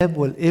الآب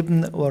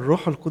والابن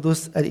والروح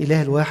القدس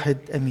الإله الواحد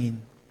أمين.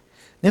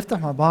 نفتح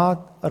مع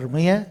بعض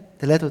أرمية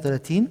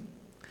 33.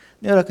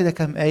 نقرأ كده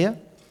كام آية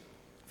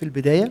في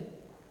البداية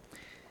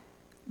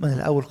من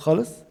الأول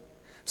خالص.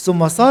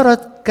 ثم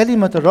صارت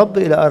كلمة الرب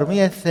إلى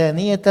أرمية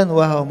ثانية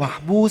وهو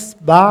محبوس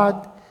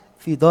بعد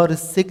في دار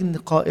السجن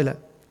قائلة.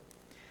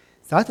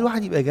 ساعات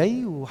الواحد يبقى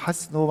جاي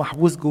وحاسس إن هو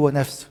محبوس جوه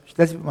نفسه، مش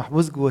لازم يبقى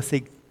محبوس جوه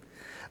سجن،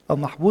 أو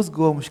محبوس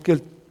جوه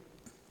مشكلته،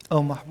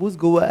 أو محبوس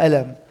جوه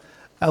ألم،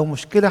 أو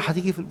مشكلة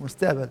هتيجي في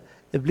المستقبل.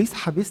 إبليس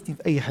حابسني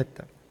في أي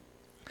حتة.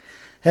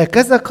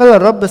 هكذا قال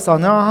الرب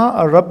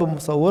صانعها، الرب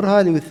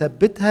مصورها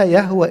ليثبتها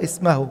يهوى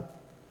اسمه.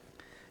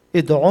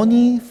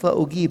 ادعوني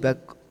فأجيبك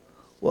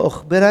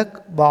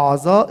وأخبرك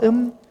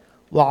بعظائم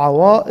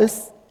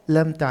وعوائص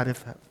لم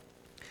تعرفها.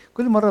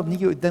 كل مرة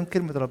بنيجي قدام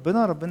كلمة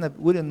ربنا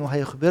بيقول إنه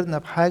هيخبرنا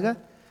بحاجة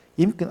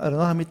يمكن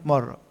قريناها 100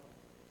 مرة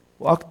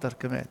وأكتر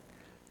كمان،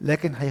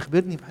 لكن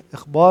هيخبرني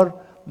بإخبار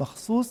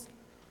مخصوص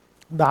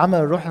بعمل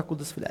الروح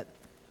القدس في القلب.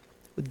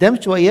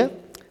 قدام شوية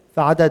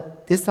في عدد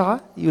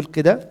 9 يقول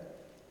كده،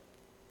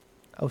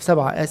 أو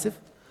 7 آسف: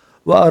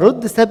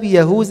 وأرد سبي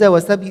يهوذا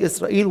وسبي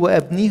إسرائيل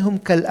وأبنيهم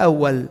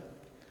كالأول،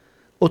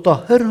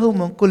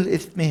 أطهرهم من كل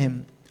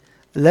إثمهم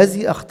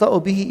الذي أخطأوا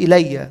به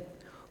إلي،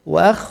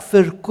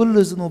 وأغفر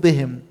كل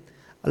ذنوبهم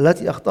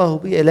التي أخطأوا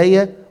به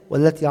إلي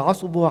والتي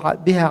عصبوا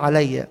بها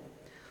علي،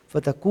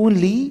 فتكون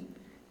لي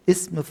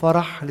اسم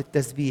فرح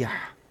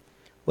للتسبيح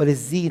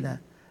وللزينة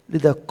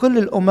لدى كل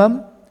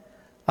الأمم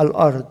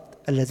الأرض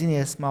الذين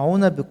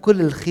يسمعون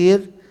بكل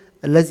الخير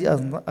الذي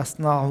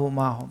أصنعه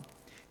معهم.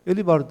 يقول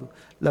لي برضو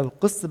لو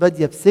القصة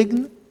بادية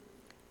بسجن،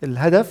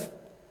 الهدف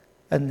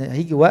أن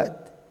هيجي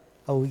وقت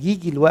أو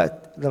يجي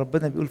الوقت اللي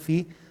ربنا بيقول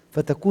فيه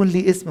فتكون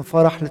لي اسم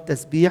فرح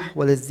للتسبيح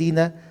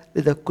وللزينة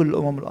لدى كل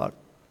أمم الأرض.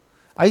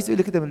 عايز يقول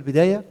لي كده من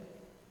البداية،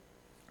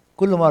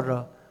 كل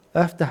مرة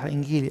أفتح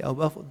إنجيلي أو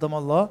بقف قدام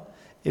الله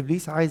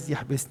إبليس عايز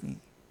يحبسني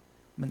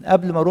من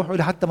قبل ما أروح. يقول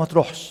لي حتى ما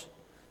تروحش،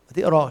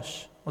 ما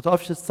تقراش، ما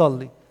تقفش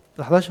تصلي،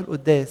 ما تحضرش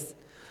القداس،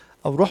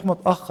 أو روح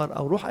متأخر،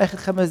 أو روح آخر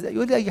 5 دقايق.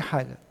 يقول لي أي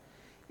حاجة.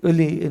 يقول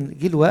لي إن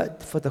جه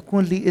الوقت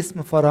فتكون لي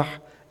اسم فرح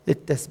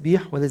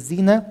للتسبيح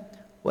وللزينة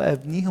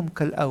وأبنيهم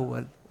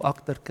كالأول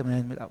وأكتر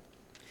كمان من الأول.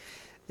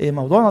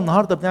 موضوعنا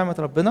النهاردة بنعمة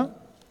ربنا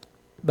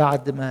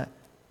بعد ما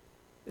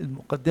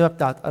المقدمة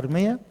بتاعت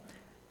أرمية،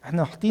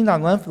 احنا حاطين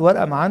عنوان في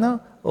الورقة معانا: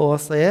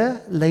 ووصاياه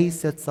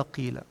ليست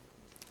ثقيلة.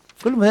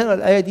 كل ما نقرأ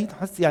الآية دي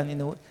تحس يعني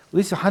إنه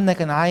قديس يوحنا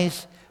كان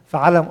عايش في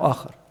عالم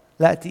آخر،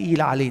 لا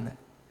تقيل علينا.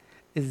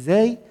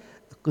 إزاي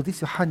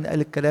القديس يوحنا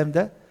قال الكلام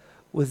ده؟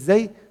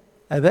 وإزاي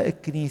آباء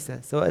الكنيسة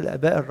سواء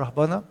الآباء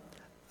الرهبنة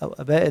أو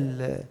آباء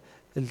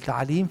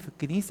التعليم في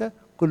الكنيسة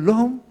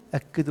كلهم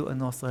أكدوا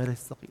أن وصاياه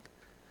ليست ثقيلة.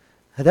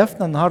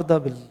 هدفنا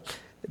النهاردة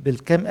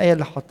بالكام آية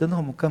اللي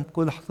حاطينهم وكام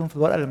كل اللي حاطينهم في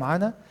الورقة اللي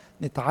معانا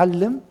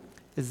نتعلم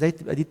إزاي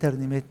تبقى دي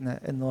ترنيمتنا،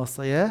 أن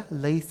وصاياه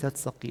ليست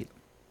ثقيلة.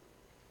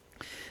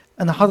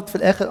 أنا حاطط في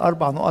الآخر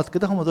 4 نقط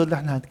كده، هم دول اللي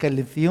احنا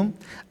هنتكلم فيهم.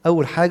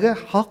 أول حاجة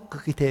حق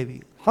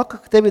كتابي.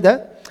 حق كتابي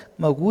ده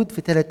موجود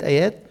في 3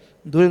 آيات،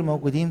 دول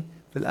الموجودين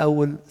في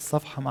الأول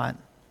الصفحة معانا.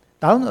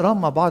 تعالوا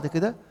نقراهم مع بعض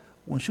كده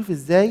ونشوف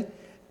إزاي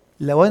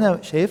لو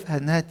أنا شايفها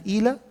إنها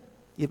تقيلة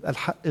يبقى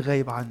الحق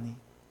غايب عني.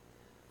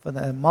 فأنا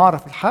لما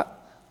أعرف الحق،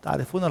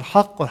 تعرفون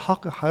الحق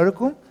والحق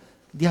يحرركم،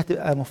 دي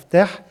هتبقى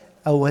مفتاح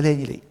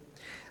أولاني ليه.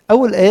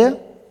 أول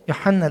آية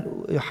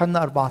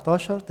يوحنا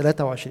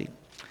 14:23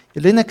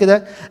 يقول لنا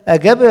كده: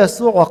 أجاب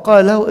يسوع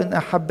وقال له: إن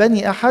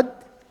أحبني أحد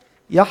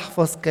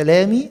يحفظ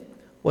كلامي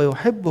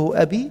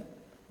ويحبه أبي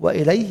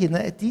وإليه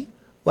نأتي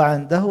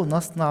وعنده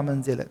نصنع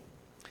منزلا.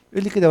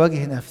 يقول لي كده: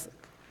 واجه نفسك.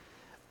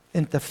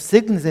 أنت في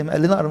سجن زي ما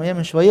قال لنا أرميا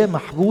من شوية،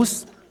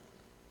 محبوس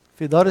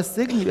في دار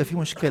السجن، يبقى في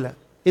مشكلة.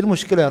 إيه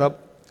المشكلة يا رب؟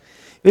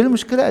 إيه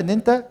المشكلة؟ إن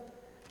أنت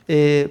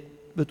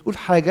بتقول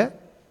حاجة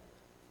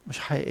مش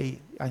حقيقية.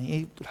 يعني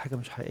إيه بتقول حاجة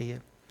مش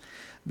حقيقية؟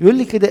 بيقول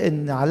لي كده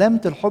إن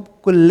علامة الحب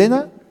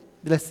كلنا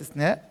بلا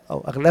استثناء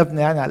أو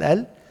أغلبنا يعني على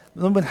الأقل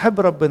بنقول بنحب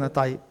ربنا.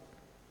 طيب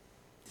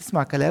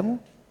تسمع كلامه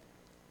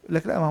يقول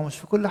لك لا، ما هو مش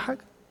في كل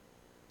حاجة،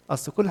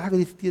 أصل كل حاجة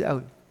دي كتير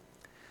قوي.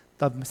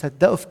 طب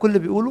مصدقه في كل اللي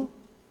بيقوله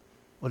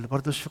ولا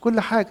برضه مش في كل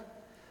حاجة؟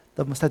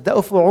 طب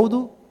مصدقه في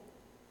وعوده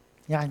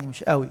يعني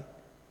مش قوي.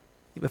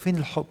 يبقى فين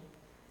الحب؟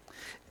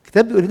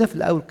 الكتاب بيقول لنا في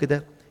الأول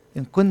كده: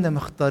 إن كنا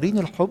مختارين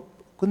الحب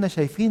كنا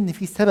شايفين إن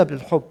في سبب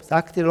للحب.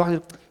 ساعات كتير الواحد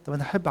يقول طب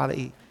أنا أحب على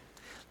إيه؟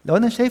 لو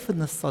أنا شايف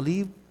إن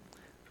الصليب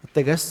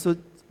والتجسد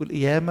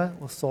والقيامة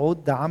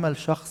والصعود ده عمل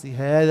شخصي،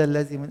 هذا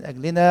الذي من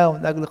أجلنا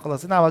ومن أجل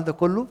خلاصنا عمل ده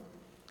كله،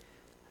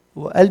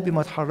 وقلبي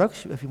ما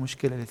اتحركش، يبقى في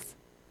مشكلة لسه.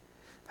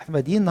 احنا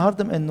بادئين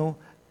النهارده من إنه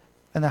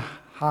أنا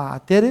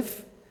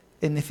هعترف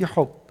إن في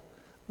حب،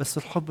 بس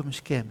الحب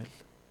مش كامل.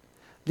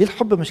 ليه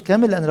الحب مش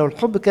كامل؟ لأن لو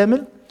الحب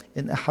كامل: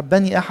 إن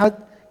أحبني أحد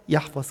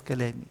يحفظ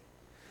كلامي.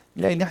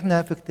 لأن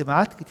احنا في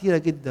اجتماعات كتيرة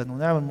جدا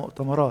ونعمل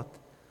مؤتمرات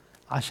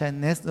عشان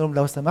الناس نقول لهم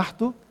لو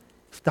سمحتوا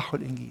افتحوا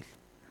الإنجيل،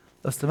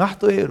 لو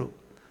سمحتوا اقروا.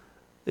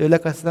 يقول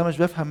لك أصل أنا مش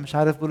بفهم، مش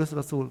عارف بولس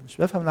الرسول، مش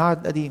بفهم العهد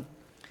القديم.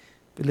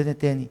 يقول لنا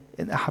تاني: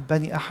 إن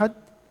أحبني أحد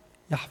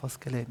يحفظ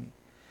كلامي.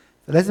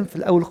 فلازم في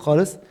الأول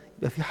خالص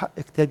يبقى في حق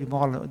كتابي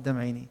معلن قدام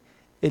عيني.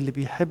 اللي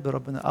بيحب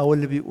ربنا او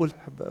اللي بيقول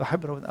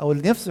بحب ربنا او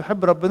اللي نفسه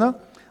يحب ربنا،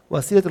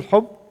 وسيله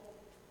الحب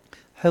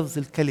حفظ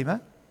الكلمه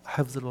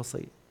وحفظ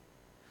الوصيه.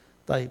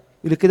 طيب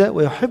يقول كده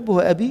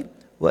ويحبه ابي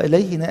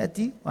واليه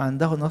ناتي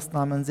وعنده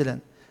نصنع منزلا.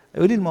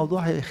 يقول لي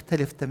الموضوع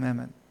هيختلف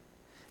تماما.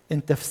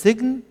 انت في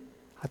سجن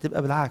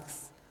هتبقى بالعكس،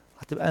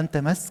 هتبقى انت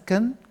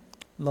مسكن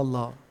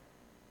لله،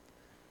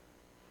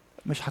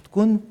 مش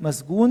هتكون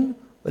مسجون،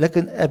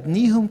 ولكن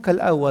ابنيهم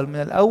كالاول. من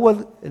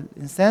الاول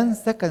الانسان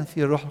سكن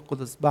في الروح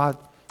القدس بعد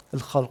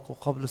الخلق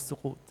وقبل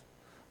السقوط.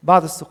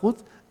 بعد السقوط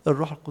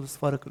الروح القدس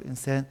فارق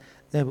الانسان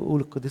زي ما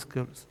بيقول القديس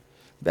كيرلس.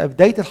 يبقى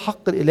بدايه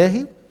الحق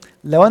الالهي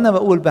لو انا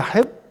بقول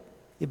بحب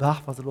يبقى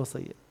هحفظ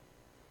الوصيه،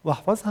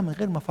 واحفظها من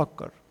غير ما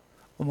افكر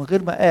ومن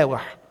غير ما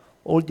اقاوح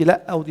واقول دي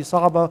لا ودي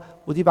صعبه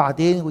ودي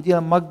بعدين ودي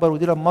لما اكبر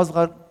ودي لما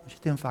اصغر. مش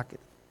هتنفع كده.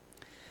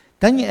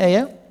 تاني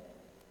ايه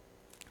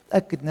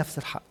تاكد نفس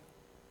الحق،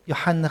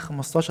 يوحنا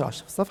 15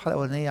 في الصفحه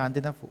الاولانيه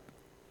عندنا فوق.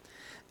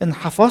 ان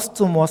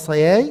حفظتم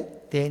وصاياي،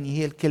 تاني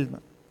هي الكلمه،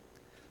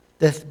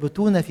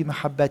 تثبتون في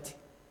محبتي.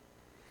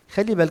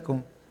 خلي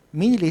بالكم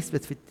مين اللي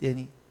يثبت في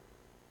التاني؟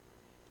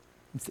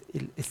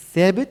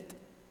 الثابت.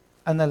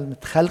 انا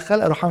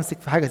المتخلخل اروح امسك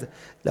في حاجه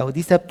لو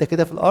دي ثابته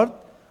كده في الارض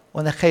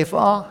وانا خايف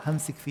اقع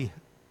همسك فيها،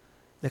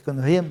 لكن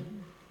لو هي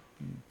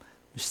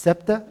مش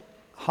ثابته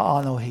هقع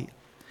انا وهي.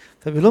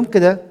 فبيقول لهم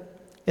كده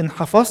ان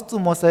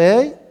حفظتم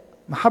وصاياي،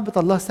 محبه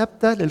الله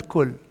ثابته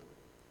للكل.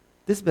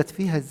 تثبت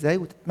فيها ازاي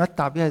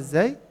وتتمتع بيها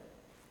ازاي؟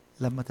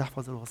 لما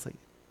تحفظ الوصيه.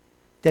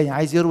 تاني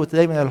عايز يربط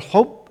دايما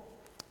الحب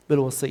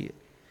بالوصيه.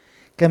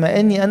 كما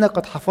اني انا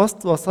قد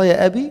حفظت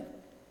وصايا ابي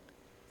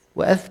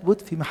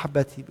واثبت في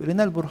محبتي. بيقول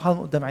لنا البرهان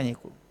قدام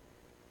عينيكم.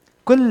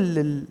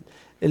 كل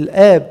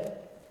الاب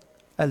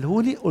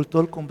قاله لي قلت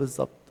لكم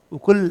بالظبط،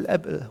 وكل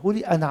الاب قاله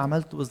لي انا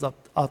عملته بالظبط.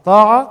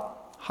 اطاع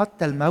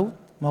حتى الموت،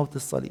 موت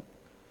الصليب.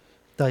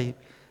 طيب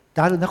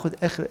تعالوا ناخد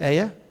اخر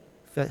ايه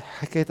في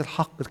حكايه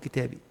الحق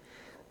الكتابي.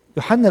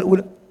 يوحنا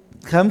الاولى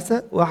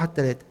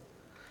 5:1-3.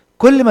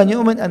 كل من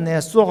يؤمن ان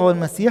يسوع هو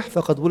المسيح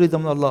فقد ولد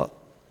من الله.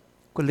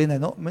 كلنا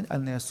نؤمن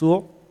ان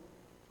يسوع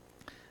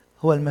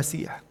هو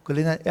المسيح،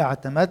 كلنا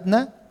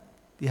اعتمدنا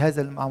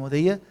بهذا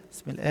المعموديه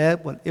اسم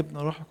الاب والابن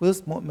والروح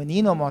القدس،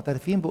 مؤمنين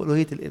ومعترفين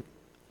بالوهيه الابن.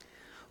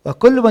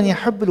 وكل من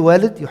يحب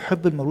الوالد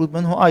يحب المولود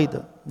منه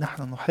ايضا.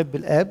 نحن نحب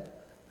الاب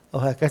او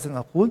هكذا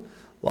نقول،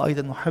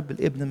 وايضا نحب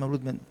الابن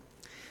المولود منه.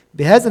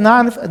 بهذا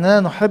نعرف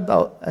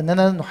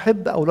اننا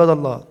نحب اولاد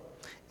الله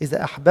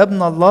اذا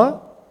احببنا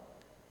الله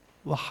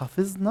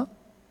وحفظنا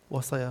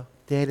وصاياه.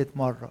 ثالث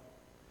مره.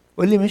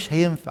 قول لي مش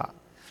هينفع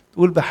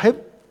تقول بحب.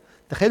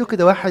 تخيلوا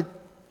كده واحد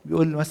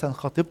بيقول مثلا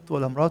خطيبته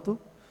ولا مراته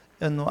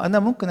انه انا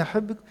ممكن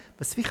احبك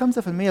بس في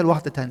 5%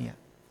 لواحده تانية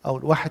او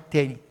لواحد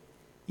تاني.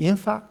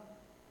 ينفع؟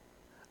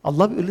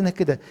 الله بيقول لنا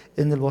كده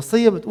ان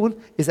الوصيه بتقول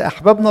اذا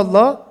احببنا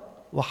الله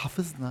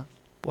وحفظنا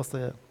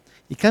وصاياه.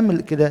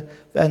 يكمل كده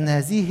بان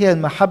هذه هي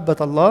محبه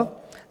الله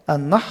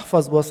ان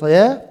نحفظ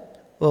وصاياه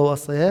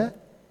ووصاياه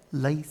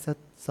ليست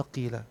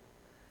ثقيله.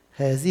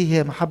 هذه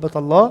هي محبه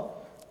الله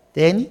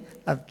تاني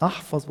ان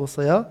نحفظ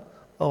وصاياه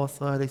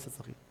ووصاياه ليست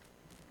ثقيله.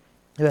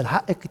 يبقى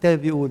الحق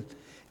الكتابي بيقول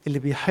اللي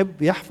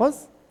بيحب يحفظ،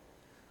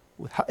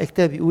 والحق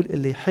الكتابي بيقول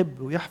اللي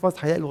يحب ويحفظ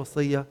هيلاقي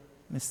الوصيه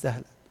مش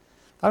سهله.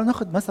 تعالوا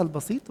ناخد مثل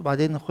بسيط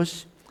وبعدين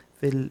نخش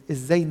في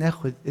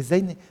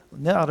ازاي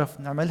نعرف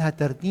نعملها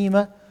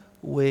ترنيمه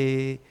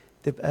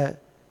وتبقى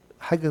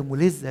حاجه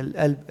ملذه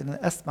للقلب. ان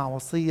انا اسمع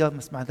وصيه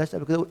ما سمعتهاش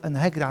قبل كده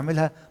انا هاجري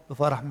اعملها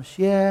بفرح، مش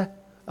ياه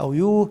او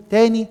يوه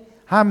تاني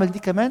هعمل دي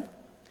كمان.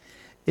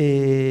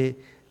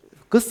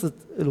 قصه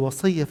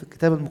الوصيه في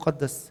الكتاب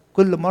المقدس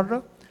كل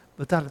مره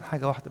بتعلن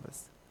حاجه واحده بس،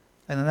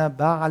 ان انا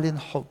بعلن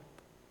حب،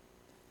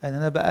 ان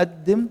انا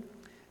بقدم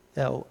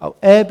او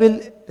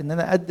قابل ان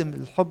انا اقدم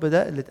الحب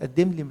ده اللي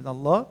اتقدم لي من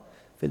الله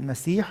في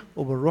المسيح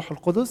وبالروح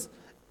القدس،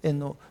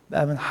 انه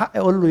بقى من حقي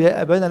اقول له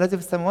يا ابانا الذي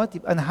في السماوات.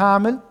 يبقى انا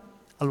هعمل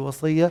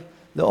الوصيه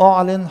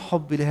لاعلن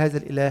حبي لهذا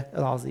الاله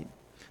العظيم.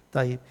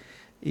 طيب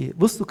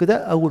بصوا كده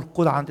اول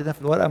قول عندنا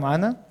في الورقه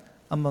معانا.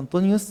 اما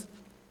انطونيوس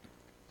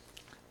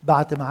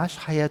بعد ما عاش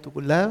حياته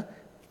كلها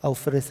او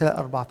في الرساله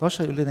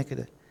 14 يقول لنا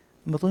كده.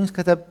 اما انطونيوس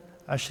كتب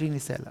 20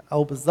 رساله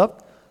او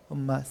بالظبط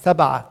هم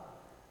 7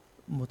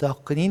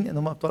 متيقنين ان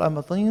هم بتوع اما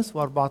انطونيوس،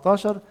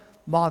 و14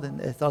 بعض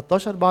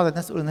 13 بعض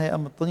الناس يقول ان هي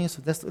اما انطونيوس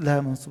والناس تقول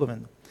لها منسوبه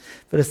منه.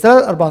 في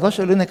الرساله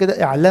 14 يقول لنا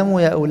كده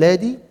اعلموا يا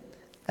اولادي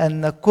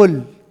ان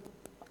كل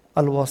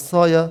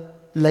الوصايا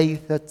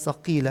ليست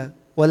ثقيله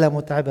ولا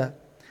متعبه،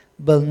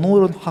 بل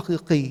نور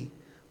حقيقي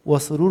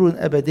وسرور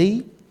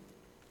ابدي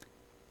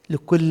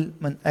لكل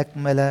من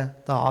اكمل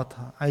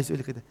طاعتها. عايز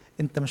يقول كده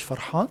انت مش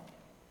فرحان،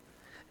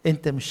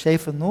 انت مش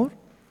شايف النور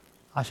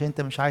عشان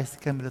انت مش عايز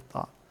تكمل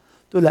الطاعه.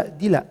 تقول لا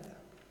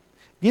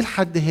دي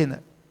لحد هنا.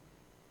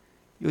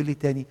 يقول لي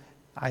تاني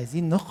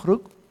عايزين نخرج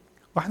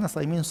واحنا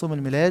صايمين صوم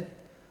الميلاد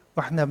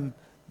واحنا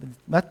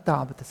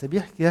بنتمتع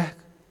بتسابيح كياك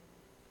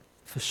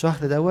في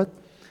الشهر دوت،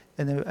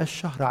 ان ما يبقاش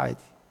شهر عادي،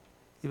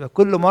 يبقى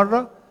كل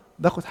مره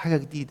باخد حاجه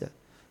جديده.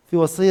 في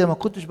وصيه ما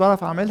كنتش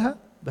بعرف اعملها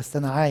بس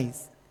انا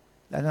عايز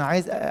لأن أنا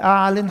عايز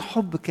أعلن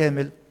حب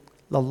كامل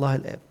لله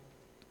الآب.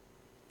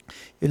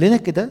 يقول لنا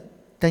كده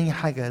تاني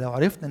حاجة، لو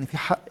عرفنا إن في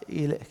حق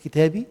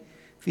كتابي،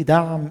 في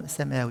دعم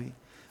سماوي.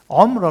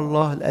 عمر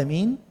الله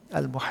الأمين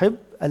المحب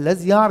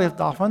الذي يعرف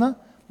ضعفنا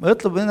ما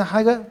يطلب مننا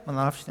حاجة ما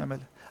نعرفش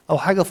نعملها أو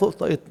حاجة فوق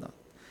طاقتنا.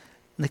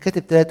 أنا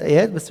كاتب 3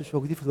 آيات بس مش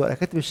موجودين في الورقة،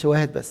 كاتب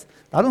الشواهد بس.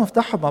 تعالوا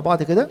نفتحهم مع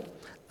بعض كده.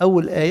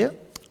 أول آية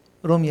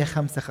رومية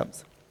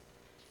 5:5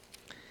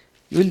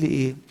 يقول لي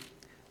إيه؟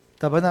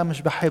 طب أنا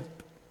مش بحب،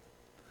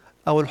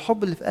 أو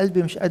الحب اللي في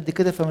قلبي مش قد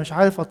كده فمش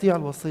عارف أطيع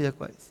الوصية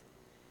كويس.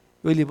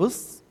 يقول لي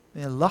بص،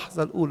 من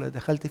اللحظة الأولى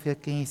دخلت فيها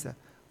الكنيسة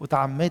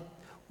وتعمدت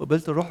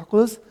وقبلت الروح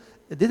القدس،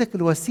 اديتك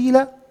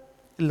الوسيلة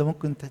اللي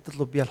ممكن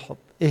تطلب بيها الحب.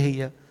 إيه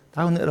هي؟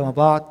 تعالوا نقرأ مع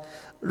بعض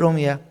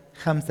رومية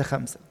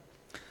 5:5.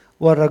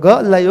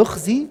 والرجاء لا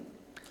يخزي،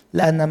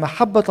 لأن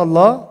محبة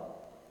الله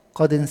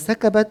قد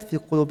انسكبت في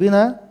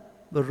قلوبنا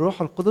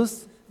بالروح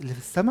القدس اللي في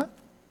السماء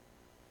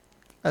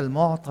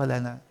المعطى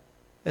لنا،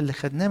 اللي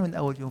خدناه من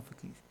أول يوم في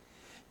الكنيسة.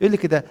 يقول لي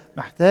كده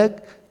محتاج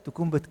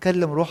تكون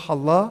بتكلم روح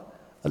الله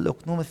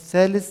الأقنوم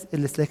الثالث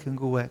اللي ساكن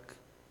جواك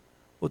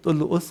وتقول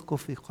له اسكب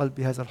في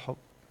قلبي هذا الحب.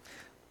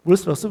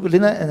 بولس الرسول بيقول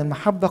لنا ان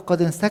المحبه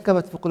قد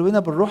انسكبت في قلوبنا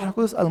بالروح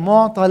القدس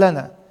المعطى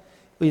لنا.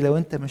 يقول لو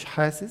انت مش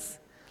حاسس،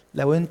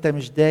 لو انت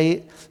مش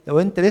ضايق، لو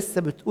انت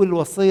لسه بتقول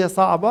الوصيه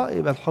صعبه،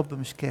 يبقى الحب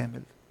مش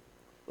كامل.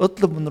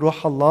 اطلب من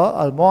روح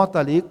الله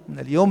المعطى ليك من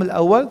اليوم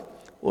الاول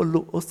وقول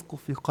له اسكب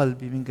في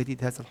قلبي من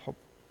جديد هذا الحب.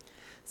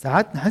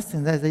 ساعات نحس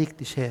ان ده زي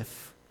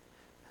اكتشاف.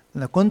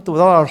 انا كنت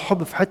بدور على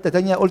الحب في حته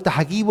تانية، قلت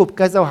هجيبه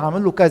بكذا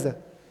وهعمل له كذا.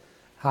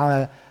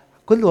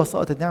 كل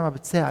وسائط النعمه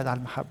بتساعد على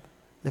المحبه،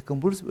 لكن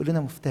بولس بيقول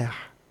لنا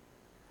مفتاح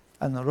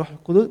ان الروح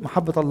القدس،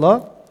 محبه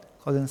الله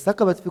قد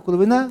انسكبت في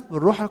قلوبنا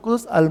بالروح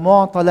القدس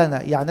المعطى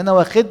لنا. يعني انا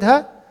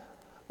واخدها،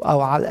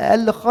 او على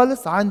الاقل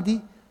خالص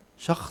عندي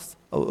شخص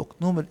او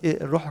اقنوم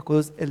الروح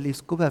القدس اللي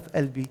يسكبها في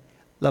قلبي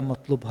لما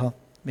اطلبها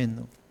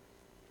منه.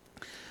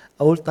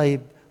 اقول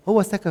طيب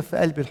هو سكب في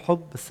قلبي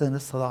الحب بس انا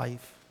لسه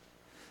ضعيف،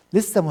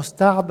 لسه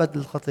مستعبد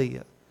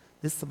للخطيه،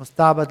 لسه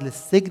مستعبد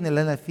للسجن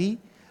اللي انا فيه،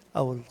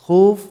 او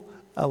الخوف،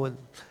 او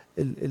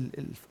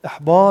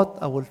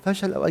الاحباط، او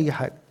الفشل، او اي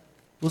حاجه.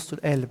 بصوا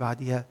الايه اللي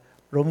بعديها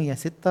رومية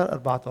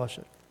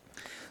 6:14.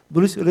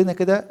 بولس يقول لنا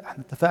كده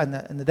احنا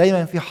اتفقنا ان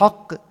دايما في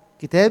حق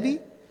كتابي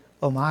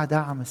ومعاه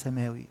دعم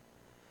سماوي.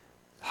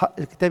 الحق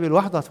الكتابي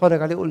لوحده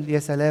هتفرج عليه اقول يا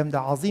سلام ده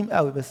عظيم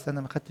قوي، بس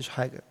انا ما خدتش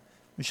حاجه،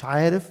 مش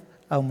عارف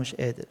او مش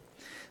قادر.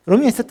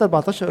 رومية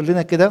 6:14 يقول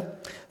لنا كده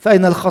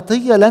فإن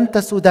الخطية لن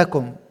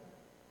تسودكم.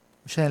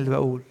 مش انا اللي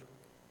بقول،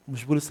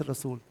 مش بولس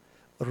الرسول،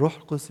 الروح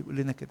القدس يقول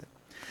لنا كده.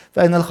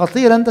 فإن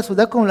الخطية لن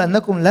تسودكم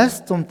لأنكم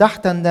لستم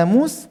تحت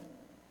الناموس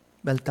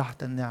بل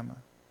تحت النعمة.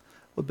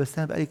 بس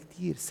أنا بقالي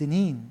كتير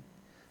سنين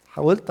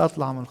حاولت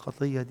أطلع من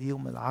الخطية دي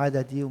ومن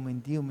العادة دي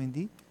ومن دي ومن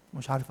دي،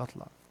 مش عارف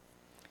أطلع.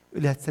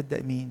 يقول لي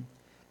هتصدق مين؟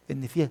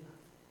 إن فيها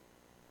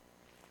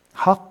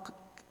حق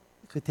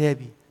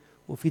كتابي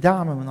وفي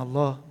دعم من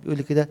الله بيقول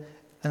لي كده.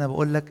 أنا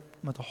بقول لك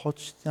ما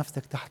تحطش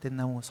نفسك تحت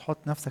الناموس، حط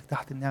نفسك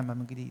تحت النعمة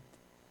من جديد.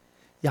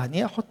 يعني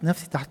إيه أحط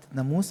نفسي تحت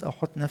الناموس أو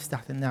أحط نفسي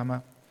تحت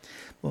النعمة؟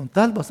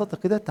 بمنتهى البساطة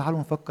كده تعالوا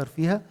نفكر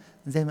فيها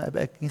زي ما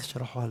أبقى الكنيسة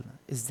شرحوها لنا.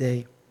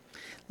 إزاي؟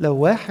 لو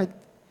واحد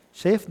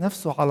شايف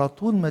نفسه على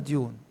طول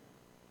مديون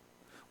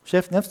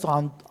وشايف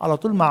نفسه على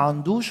طول ما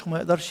عندوش وما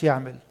يقدرش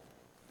يعمل،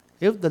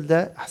 يفضل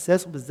ده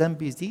إحساسه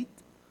بالذنب يزيد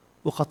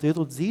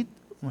وخطيته تزيد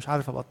ومش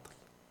عارف أبطل.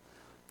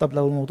 طب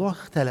لو الموضوع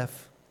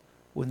اختلف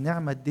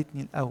والنعمة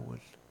ادتني الأول،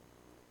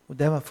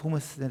 وده مفهوم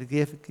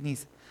السينرجية في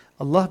الكنيسة،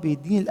 الله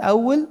بيديني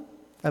الأول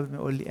قبل ما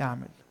يقول لي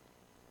أعمل.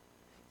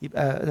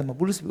 يبقى لما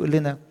بولس بيقول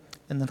لنا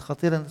ان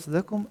الخطيه لن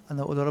تصدكم،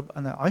 انا اقول يا رب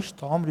انا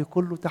عشت عمري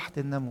كله تحت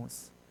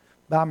الناموس،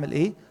 بعمل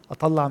ايه؟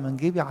 اطلع من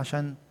جيبي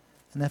عشان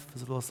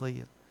انفذ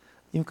الوصيه.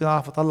 يمكن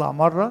اعرف اطلع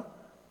مره،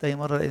 تاني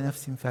مره الاقي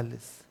نفسي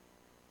مفلس.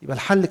 يبقى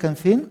الحل كان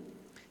فين؟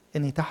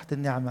 اني تحت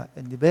النعمه،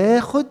 اني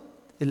باخد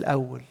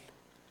الاول،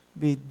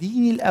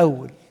 بيديني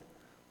الاول،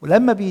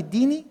 ولما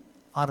بيديني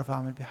اعرف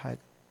اعمل بيه حاجه.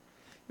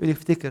 يقول لي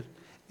افتكر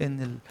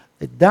ان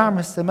الدعم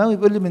السماوي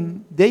بيقول لي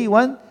من داي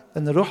 1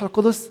 ان الروح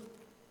القدس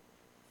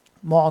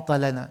معطى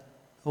لنا،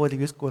 هو اللي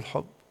بيسكب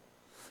الحب.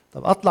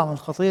 طب اطلع من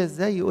الخطيه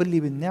ازاي؟ يقول لي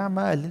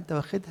بالنعمه اللي انت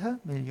واخدها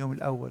من اليوم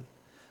الاول،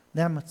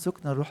 نعمه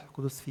سكن الروح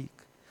القدس فيك،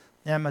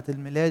 نعمه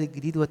الميلاد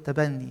الجديد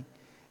والتبني،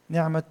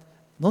 نعمه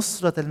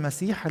نصره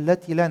المسيح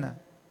التي لنا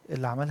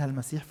اللي عملها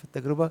المسيح في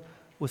التجربه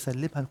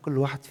وسلمها لكل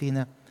واحد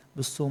فينا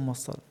بالصوم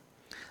والصلاه.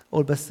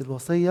 اقول بس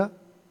الوصيه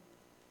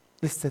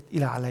لسه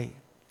تقيله عليا.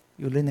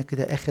 يقول لنا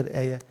كده اخر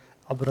ايه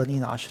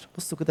عبرانيين 10.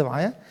 بصوا كده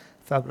معايا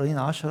في عبرانيين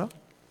 10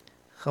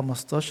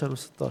 15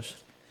 و16.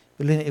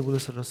 يقول لنا ايه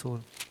بولس الرسول؟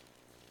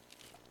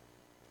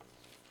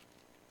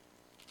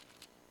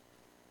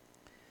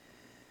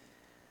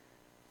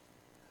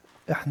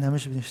 احنا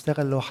مش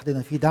بنشتغل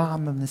لوحدنا، في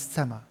دعم من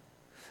السماء.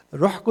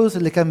 الروح القدس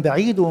اللي كان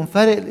بعيد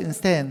ومفارق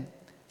الانسان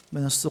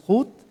من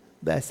السقوط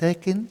بقى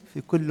ساكن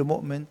في كل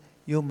مؤمن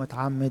يوم ما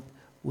اتعمد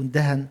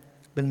واندهن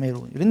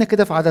بالميرون. يقول لنا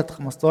كده في عدد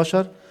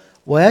 15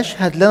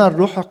 ويشهد لنا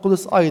الروح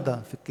القدس ايضا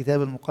في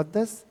الكتاب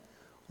المقدس.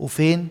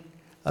 وفين؟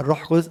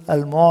 الروح القدس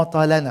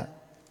المعطى لنا.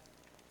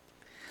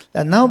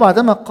 لأنه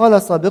بعدما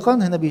قال سابقا،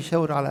 هنا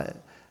بيشاور على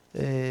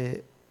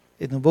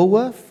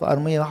النبوة في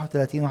أرمية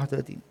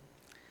 31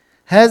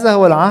 هذا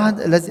هو العهد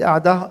الذي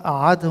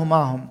أعاده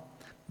معهم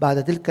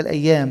بعد تلك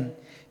الأيام،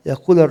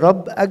 يقول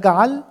الرب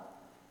أجعل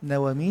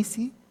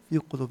نواميسي في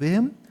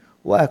قلوبهم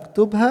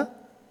وأكتبها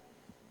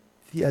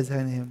في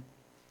أذهانهم.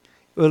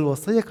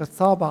 الوصية كانت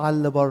صعبة على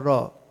اللي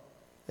براه،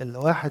 اللي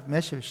واحد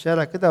ماشي في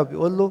الشارع كده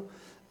وبيقول له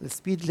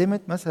السبيد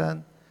ليميت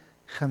مثلا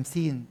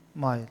 50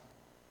 مايل،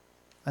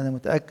 أنا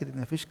متأكد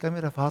إن مفيش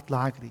كاميرا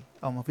فهطلع أجري،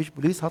 أو مفيش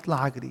بوليس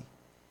هطلع أجري.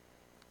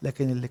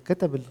 لكن اللي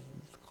كتب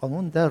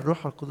القانون ده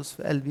الروح القدس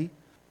في قلبي،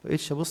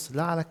 مبقتش أبص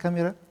لا على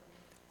كاميرا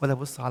ولا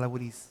أبص على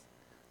بوليس،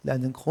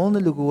 لأن القانون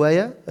اللي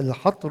جوايا اللي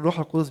حطه الروح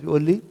القدس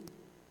بيقول لي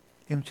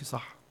امشي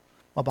صح.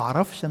 ما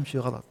بعرفش أمشي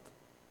غلط،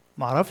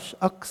 ما بعرفش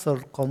أكسر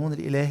القانون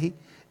الإلهي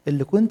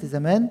اللي كنت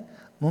زمان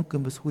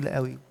ممكن بسهولة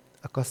قوي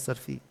أكسر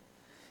فيه.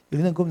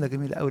 يقول لنا جملة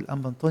جميلة قوي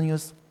الأنبا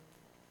أنطونيوس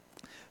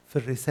في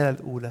الرسالة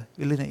الأولى،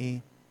 يقول لنا إيه؟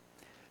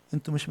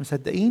 أنتوا مش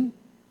مصدقين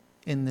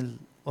إن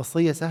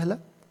الوصية سهلة؟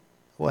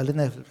 وقال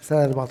لنا في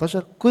الرسالة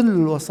 14 كل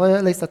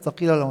الوصايا ليست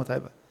ثقيلة ولا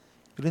متعبة.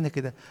 يقول لنا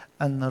كده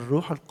أن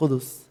الروح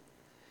القدس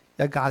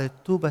يجعل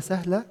التوبة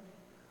سهلة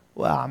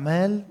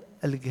وأعمال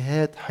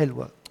الجهاد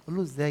حلوة. قل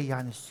له إزاي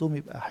يعني الصوم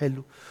يبقى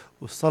حلو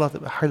والصلاة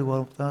تبقى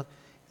حلوة؟ يقول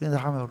لنا ده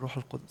عمل الروح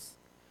القدس.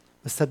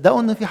 بس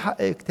صدقوا إن في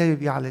حق كتابي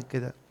بيعلن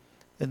كده،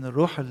 إن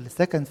الروح اللي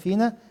سكن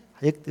فينا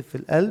هيكتب في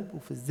القلب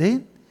وفي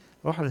الذهن.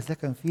 الروح اللي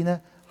سكن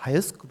فينا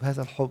هيسكب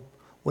هذا الحب،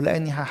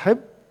 ولأني هحب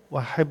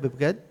وهحب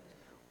بجد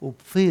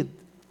وبفيض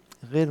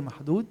غير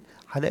محدود،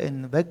 هلاقي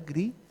إن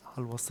بجري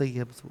على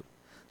الوصية بسهولة.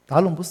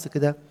 تعالوا نبص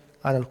كده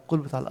على القول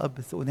بتاع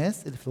الأب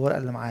ثؤناس اللي في الورقة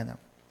اللي معانا.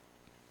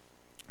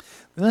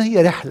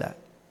 هي رحلة،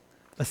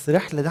 بس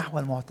رحلة نحو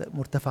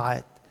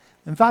المرتفعات.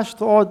 ما ينفعش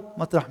تقعد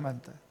مطرح ما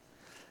أنت.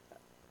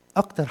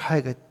 أكتر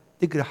حاجة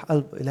تجرح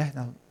قلب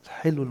إلهنا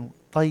الحلو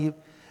الطيب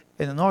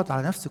إن نقعد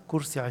على نفس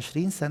الكرسي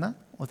 20 سنة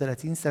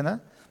و30 سنة،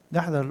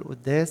 نحضر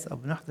القداس أو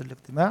بنحضر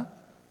الاجتماع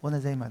وأنا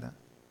زي ما أنا،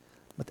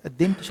 ما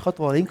تقدمتش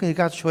خطوة ولا يمكن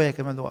رجعت شوية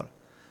كمان لورا،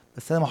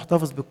 بس أنا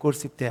محتفظ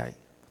بالكرسي بتاعي،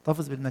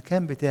 محتفظ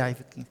بالمكان بتاعي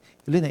في الكنيسة.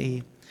 يقول لنا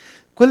إيه؟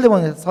 كل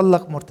ما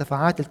نتسلق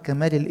مرتفعات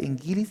الكمال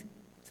الإنجيلي،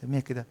 نسميها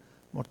كده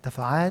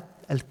مرتفعات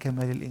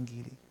الكمال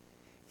الإنجيلي.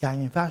 يعني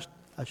ما ينفعش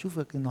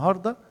أشوفك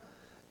النهاردة،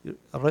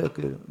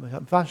 ما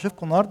ينفعش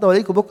أشوفكم النهاردة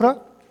وألاقيكم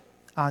بكرة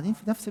قاعدين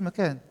في نفس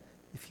المكان،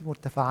 في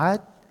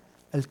مرتفعات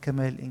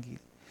الكمال الإنجيلي.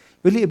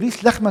 يقول لي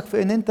إبليس لخمك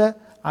في إن أنت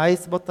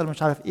عايز تبطل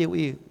مش عارف إيه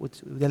وإيه،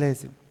 وده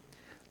لازم.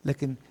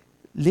 لكن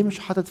ليه مش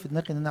حاطط في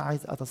دماغي إن أنا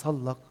عايز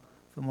أتسلق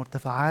في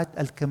مرتفعات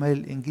الكمال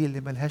الإنجيلي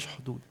اللي ملهاش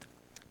حدود؟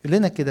 يقول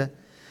لنا كده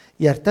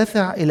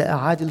يرتفع إلى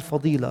أعالي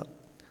الفضيلة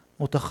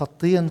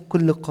متخطيا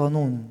كل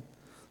قانون،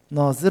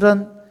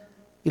 ناظرا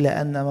إلى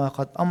أن ما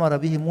قد أمر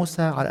به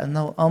موسى على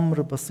أنه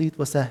أمر بسيط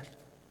وسهل.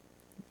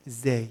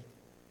 إزاي؟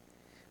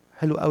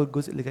 حلو قوي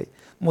الجزء اللي جاي.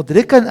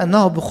 مدركا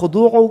أنه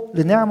بخضوعه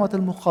لنعمة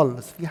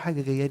المخلص، في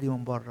حاجة جاية لي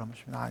من بره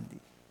مش من عندي،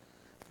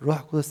 الروح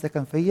القدس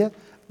سكن فيا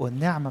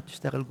والنعمة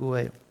بتشتغل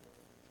جوايا.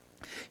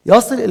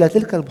 يصل إلى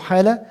تلك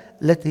المحالة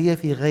التي هي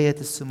في غاية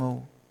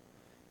السمو.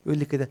 يقول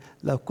لي كده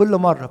لو كل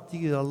مرة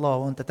بتيجي لله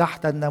وأنت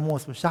تحت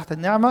الناموس مش تحت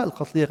النعمة،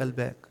 الخطية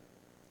غلباك.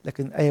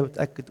 لكن الآية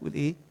بتأكد تقول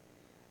إيه؟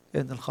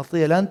 إن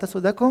الخطية لن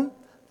تسودكم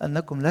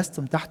أنكم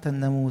لستم تحت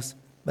الناموس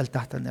بل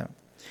تحت النعمة.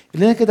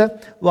 يقول لنا كده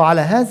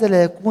وعلى هذا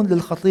لا يكون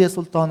للخطية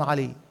سلطان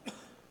عليه.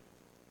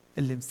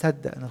 اللي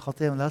مصدق أن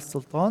الخطية ملهاش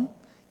سلطان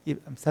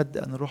يبقى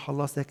مصدق أن روح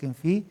الله ساكن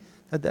فيه،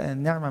 مصدق أن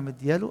النعمة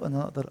مدياله، أن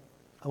أنا أقدر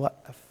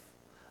أوقف،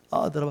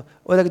 أقول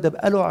لك ده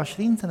بقاله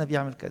 20 سنة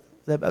بيعمل كذا،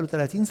 ده بقاله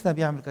 30 سنة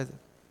بيعمل كذا.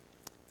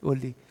 يقول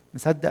لي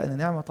مصدق أن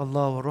نعمة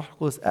الله والروح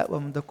القدس أقوى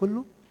من ده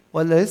كله،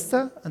 ولا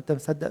لسه أنت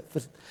مصدق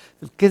في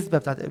الكذبة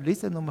بتاعت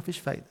إبليس إنه مفيش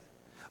فايدة؟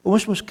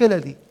 ومش مشكلة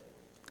دي.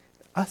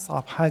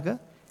 أصعب حاجة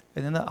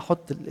إن أنا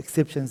أحط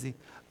الإكسبشنز دي،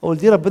 أقول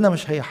دي ربنا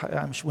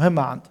يعني مش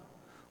مهمة عنده،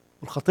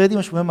 والخطية دي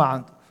مش مهمة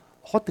عنده،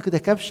 أحط كده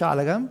كبشة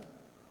على جنب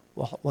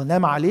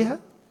وأنام عليها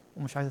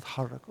ومش عايز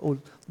أتحرك، أقول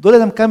دول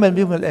أنا مكمل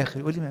بيهم للآخر.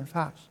 يقول لي ما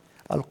ينفعش،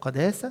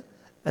 القداسة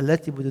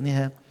التي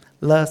بدونها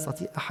لا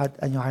يستطيع أحد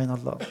أن يعين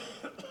الله.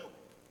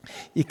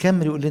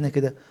 يكمل يقول لنا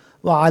كده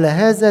وعلى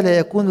هذا لا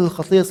يكون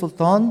للخطية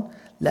سلطان،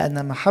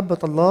 لأن محبة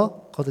الله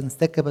قد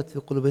انسكبت في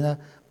قلوبنا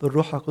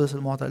بالروح القدس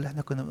المعطى اللي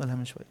احنا كنا بنقولها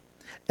من شوية.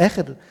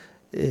 آخر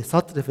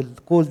سطر في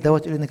القول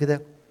دوت يقول لنا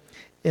كده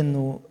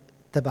إنه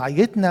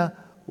تبعيتنا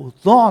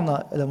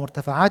وطلعنا إلى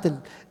مرتفعات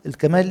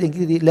الكمال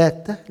الإنجيلي دي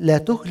لا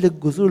تهلك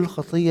جذور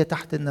الخطية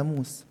تحت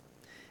الناموس،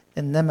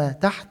 إنما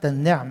تحت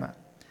النعمة.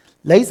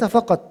 ليس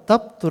فقط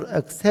تبتر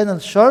أجسام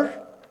الشر،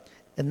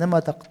 إنما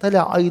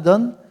تقتلع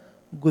أيضا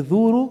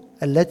جذوره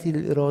التي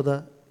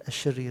للإرادة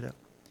الشريرة.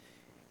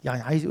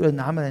 يعني عايز يقول إن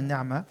عمل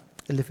النعمة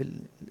اللي في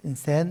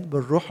الإنسان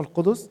بالروح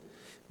القدس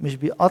مش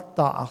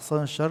بيقطع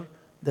أغصان الشر،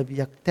 ده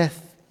بيكتف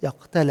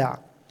يقتلع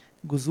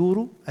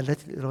جذوره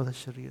التي للإرادة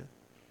الشريرة.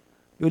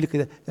 يقول لي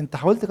كده أنت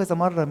حاولت كذا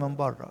مرة من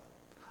بره،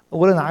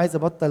 أولا أنا عايز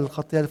أبطل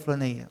الخطية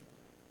الفلانية،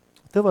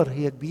 تبر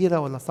هي كبيرة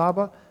ولا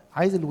صعبة،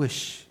 عايز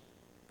الوش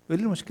يقول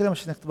لي المشكله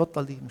مش انك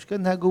تبطل دي، المشكله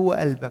انها جوه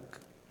قلبك،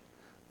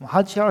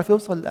 محدش يعرف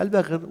يوصل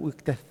لقلبك غير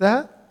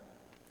ويكتثها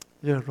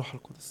غير الروح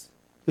القدس.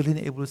 يقول لنا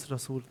ايه بولس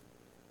الرسول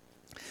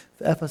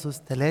في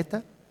افسس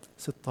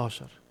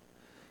 3:16؟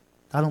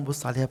 تعالوا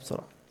نبص عليها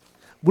بسرعه.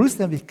 بولس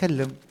لما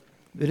بيتكلم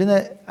بيقول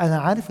لنا انا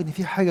عارف ان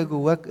في حاجه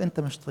جواك انت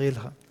مش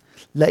طايلها،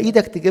 لا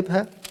ايدك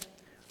تجيبها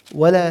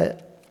ولا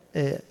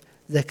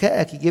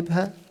ذكائك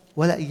يجيبها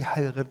ولا اي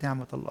حاجه غير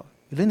نعمه الله.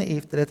 يقول لنا ايه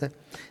في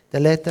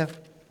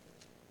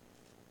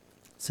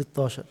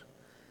 3:16؟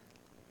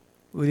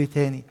 يقول لي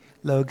تاني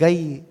لو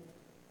جاي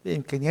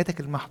بامكانياتك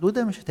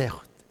المحدوده مش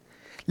هتاخد،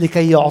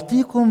 لكي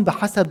يعطيكم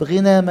بحسب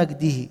غنى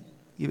مجده.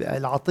 يبقى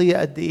العطيه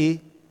قد ايه؟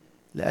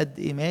 لا قد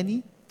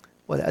ايماني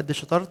ولا قد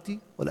شطارتي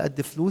ولا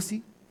قد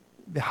فلوسي،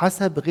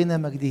 بحسب غنى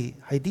مجده.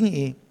 هيديني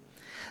ايه؟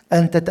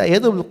 ان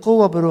تتأيدوا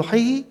بالقوه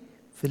بروحه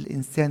في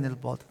الانسان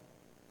الباطن.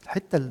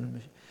 الحته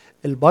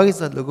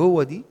البايظه اللي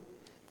جوه دي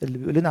اللي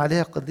بيقول لنا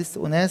عليها قديس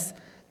أناس،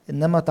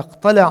 انما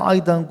تقتلع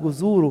ايضا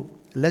جذوره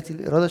التي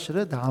الاراده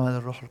الشريره، ده عمل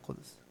الروح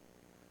القدس.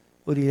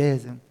 قولي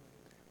لازم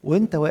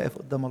وانت واقف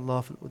قدام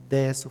الله في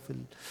القداس وفي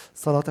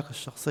صلاتك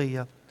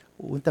الشخصيه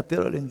وانت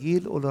بتقرا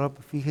الانجيل، قول يا رب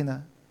في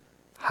هنا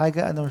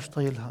حاجه انا مش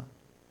طايلها،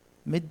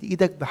 مد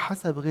ايدك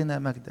بحسب غنى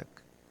مجدك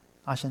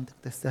عشان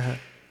تكتسها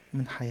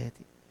من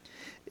حياتي.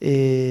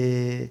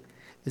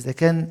 اذا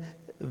كان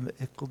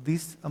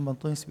القديس اما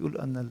انطونيوس بيقول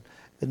ان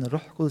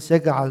الروح القدس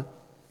يجعل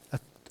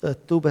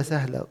التوبه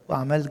سهله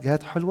واعمال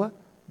الجهاد حلوه،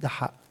 ده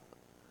حق.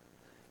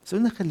 بس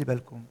قلنا خلي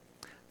بالكم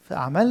في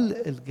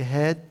اعمال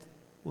الجهاد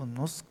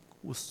والنسك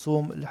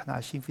والصوم اللي احنا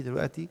عايشين فيه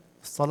دلوقتي،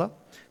 الصلاه،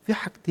 في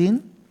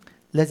حاجتين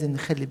لازم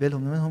نخلي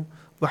بالهم منهم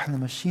واحنا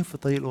ماشيين في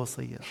طريق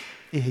الوصيه.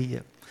 ايه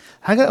هي؟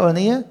 الحاجه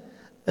الاولانيه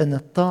ان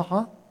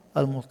الطاعه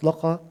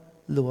المطلقه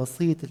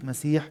لوصيه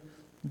المسيح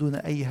دون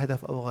اي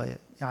هدف او غايه.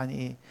 يعني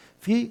ايه؟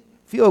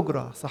 في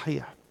اجره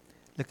صحيح،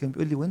 لكن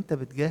بيقول لي وانت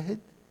بتجاهد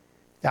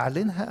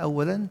اعلنها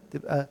اولا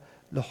تبقى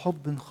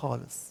لحب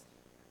خالص.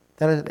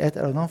 3 آيات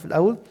قريناهم في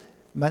الاول.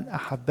 من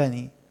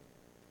احبني،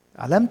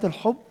 علامه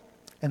الحب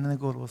ان انا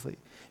جوه الوصيه.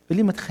 يقول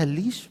لي ما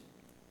تخليش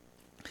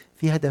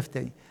في هدف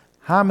تاني،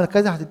 هعمل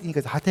كذا هتديني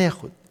كذا،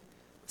 هتاخد،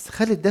 بس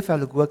خلي الدافع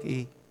اللي جواك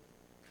ايه؟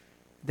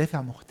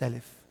 دافع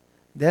مختلف،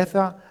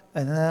 دافع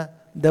ان انا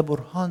ده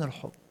برهان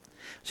الحب.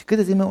 عشان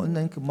كده زي ما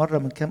قلنا يمكن مره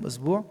من كام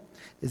اسبوع،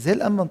 ازاي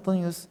الانبا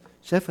انطونيوس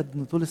شاف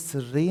ان دول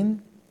السرين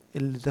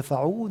اللي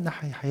دفعوه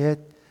ناحيه حياه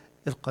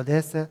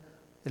القداسه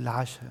اللي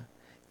عاشها.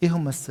 ايه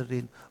هما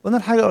السرين؟ قلنا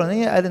الحاجه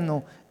الاولانيه قال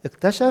انه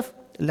اكتشف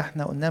اللي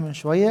احنا قلناه من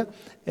شويه،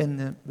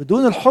 ان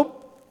بدون الحب،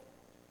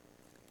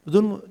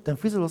 بدون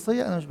تنفيذ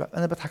الوصيه،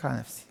 انا بضحك على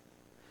نفسي.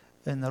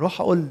 ان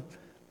اروح اقول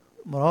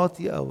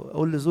مراتي او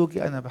اقول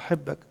لزوجي انا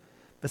بحبك،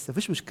 بس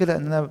مفيش مشكله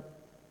ان انا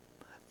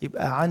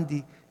يبقى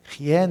عندي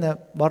خيانه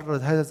بره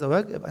هذا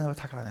الزواج، يبقى انا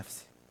بضحك على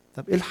نفسي.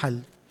 طب ايه الحل؟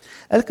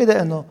 قال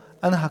كده انه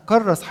انا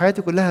هكرس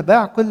حياتي كلها،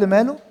 باع كل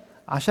ماله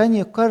عشان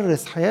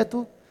يكرس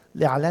حياته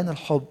لاعلان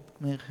الحب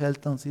من خلال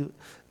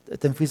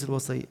تنفيذ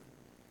الوصيه.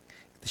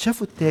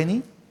 اكتشافه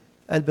الثاني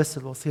قال بس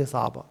الوصيه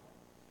صعبه،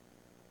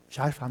 مش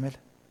عارف اعملها.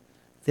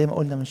 زي ما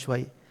قلنا من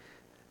شويه،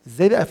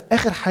 ازاي بقى في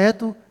اخر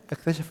حياته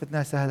اكتشف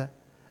انها سهله،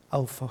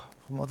 او في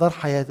مدار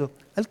حياته.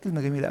 قال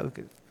كلمه جميله قوي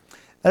كده،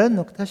 قال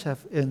انه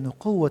اكتشف ان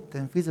قوه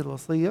تنفيذ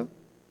الوصيه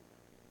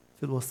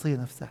في الوصيه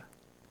نفسها.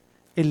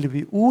 اللي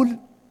بيقول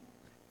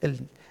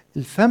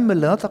الفم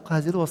اللي نطق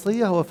هذه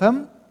الوصيه هو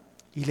فم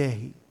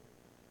الهي،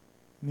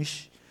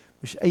 مش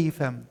اي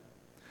فم.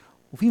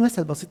 وفي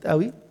مثل بسيط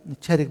قوي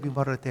نتشارك بيه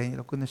مره تاني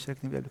لو كنا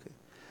شاركنا بيه قبل كده.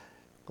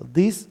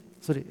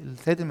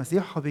 السيد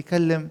المسيح هو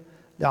بيكلم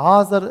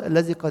لعازر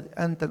الذي قد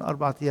انتن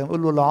 4 ايام،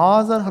 يقول له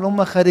لعازر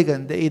هلم خارجا.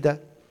 ده ايه ده؟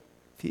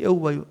 في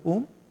قوه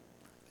يقوم،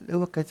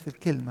 القوه كانت في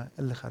الكلمه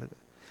اللي خارجه.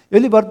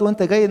 يقول لي برضو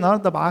وانت جاي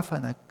النهارده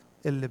بعفنك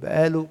اللي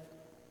بقاله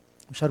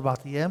مش 4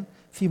 ايام،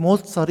 في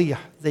موت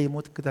صريح زي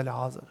موت كده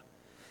لعازر.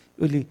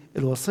 يقول لي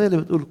الوصيه اللي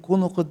بتقول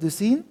كونوا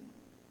قديسين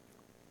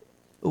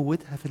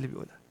قوتها في اللي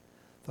بيقولها.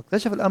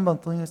 فاكتشف الانبا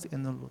انطونيوس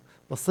ان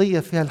الوصيه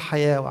فيها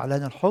الحياه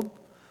واعلان الحب،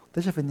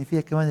 واكتشف ان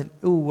فيها كمان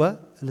القوه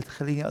اللي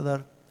تخليني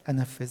اقدر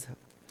انفذها.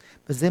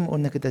 بس زي ما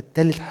قلنا كده،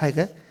 تالت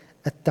حاجه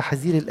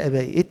التحذير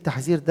الابائي. ايه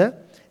التحذير ده؟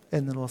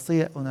 ان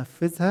الوصيه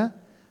انفذها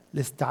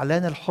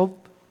لاستعلان الحب،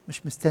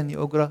 مش مستني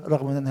اجره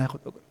رغم ان انا هاخد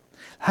اجره.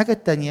 الحاجه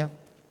الثانيه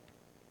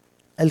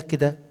قال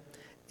كده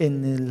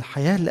ان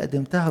الحياه اللي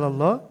قدمتها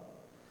لله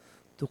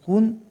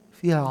تكون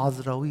فيها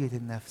عذراويه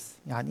النفس.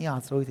 يعني ايه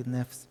عذراويه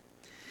النفس؟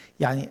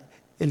 يعني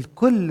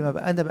الكل ما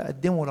بقى انا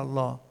بقدمه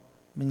لله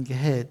من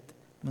جهاد،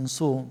 من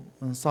صوم،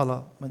 من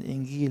صلاه، من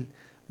انجيل،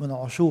 من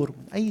عشور،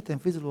 من اي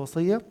تنفيذ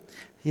الوصيه،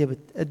 هي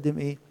بتقدم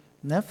ايه؟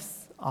 نفس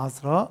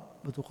عذراء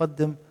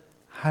بتقدم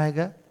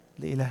حاجه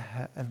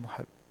لالهها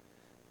المحب،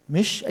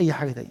 مش اي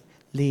حاجه تانية.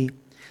 ليه؟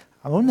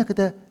 عملوا لنا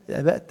كده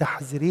الاباء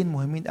تحذيرين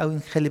مهمين قوي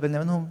نخلي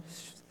بالنا منهم،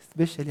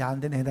 سبيشالي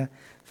عندنا هنا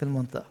في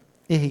المنطقه.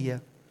 ايه هي؟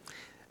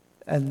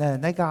 ان لا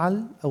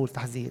نجعل، او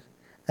التحذير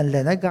ان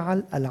لا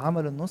نجعل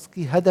العمل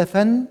النسكي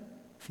هدفا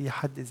في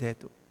حد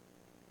ذاته.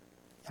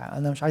 يعني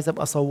انا مش عايز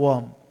ابقى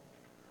صوام،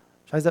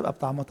 مش عايز ابقى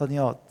بتاع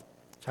مطنيات،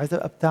 مش عايز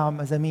ابقى بتاع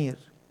مزامير،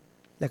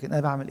 لكن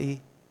انا بعمل ايه؟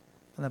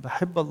 انا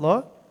بحب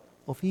الله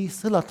وفي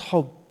صله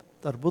حب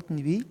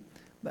تربطني بيه،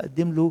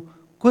 بقدم له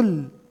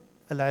كل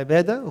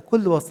العباده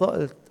وكل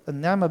وسائل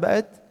النعمه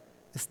بقت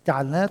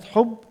استعلانات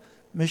حب،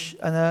 مش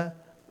انا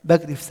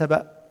بجري في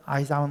سبق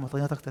عايز اعمل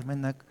مطنيات اكتر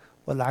منك،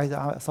 ولا عايز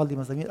اصلي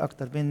مزامير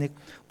اكتر منك،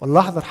 ولا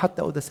احضر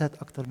حتى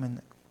قداسات اكتر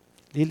منك.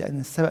 ليه؟ لان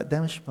السبق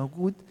ده مش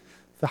موجود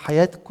في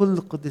حياه كل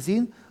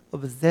القديسين،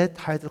 وبالذات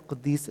حياه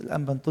القديس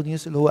الانبا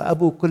انطونيوس اللي هو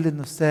ابو كل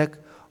النساك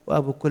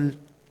وابو كل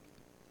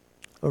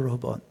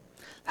الرهبان.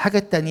 الحاجه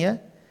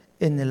الثانيه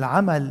ان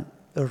العمل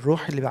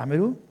الروحي اللي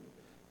بعمله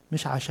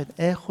مش عشان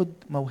اخد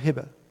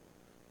موهبه.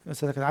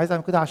 مثلا انا عايز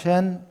اعمل كده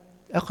عشان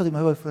اخد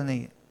الموهبه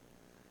الفلانيه.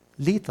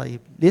 ليه طيب؟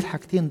 ليه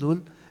الحاجتين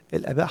دول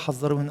الاباء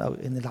حذروا منهم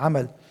قوي؟ ان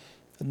العمل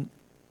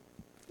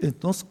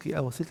النسكي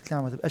او وسيله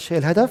النعمه ما تبقاش هي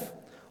الهدف،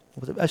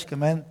 وما تبقاش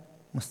كمان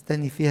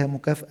مستني فيها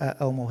مكافاه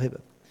او موهبه.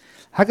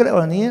 الحاجه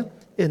الاولانيه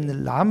ان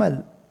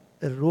العمل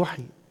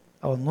الروحي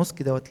او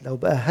النسكي دوت لو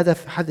بقى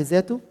هدف في حد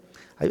ذاته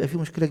هيبقى فيه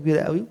مشكله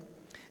كبيره قوي،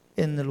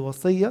 ان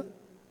الوصيه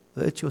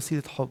ما بقتش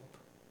وسيله حب،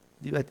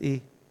 دي بقت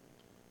ايه؟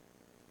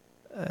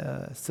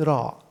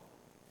 صراع.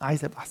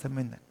 عايز ابقى احسن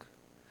منك،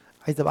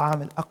 عايز ابقى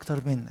اعمل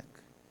اكتر منك.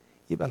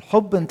 يبقى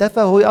الحب انتفى،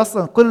 وهو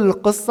اصلا كل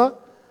القصه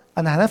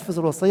انا هنفذ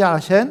الوصيه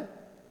عشان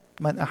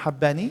من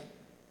احبني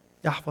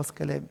يحفظ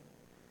كلامي.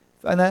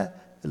 فانا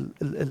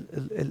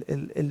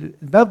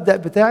المبدا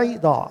بتاعي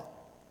ضاع،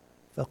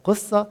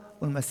 فالقصه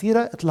والمسيره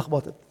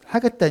اتلخبطت.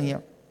 الحاجه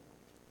الثانيه،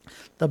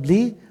 طب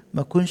ليه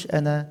ما اكونش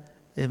انا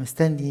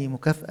مستني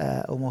مكافاه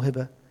او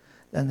موهبه؟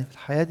 لان في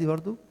الحياه دي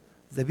برضو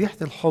ذبيحه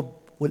الحب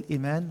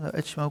والايمان ما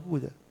بقتش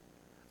موجوده.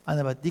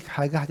 انا بديك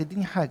حاجه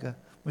هتديني حاجه،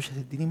 مش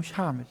هتديني مش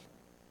هعمل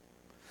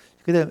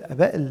كده.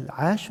 الاباء اللي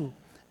عاشوا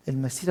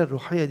المسيره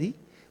الروحيه دي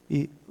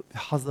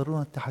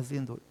بيحذرونا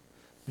التحذيرين دول.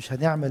 مش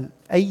هنعمل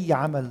اي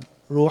عمل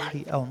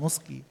روحي او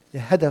نسكي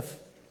لهدف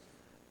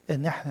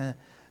ان احنا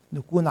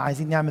نكون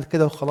عايزين نعمل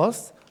كده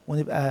وخلاص،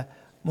 ونبقى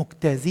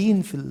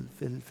مجتازين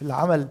في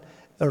العمل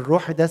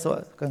الروحي ده،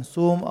 سواء كان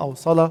صوم او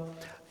صلاه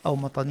او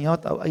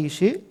مطنيات او اي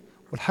شيء.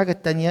 والحاجه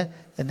الثانيه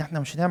ان احنا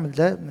مش هنعمل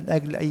ده من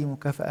اجل اي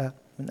مكافاه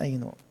من اي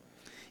نوع.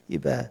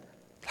 يبقى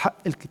الحق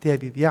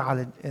الكتابي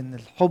بيعلن ان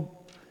الحب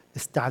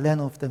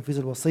استعلانه في تنفيذ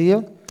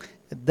الوصيه.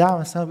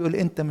 الدعم السماوي بيقول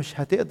انت مش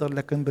هتقدر،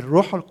 لكن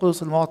بالروح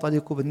القدس المعطى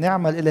ليك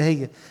وبالنعمه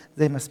الالهيه،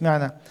 زي ما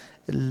سمعنا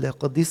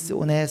القديس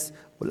أناس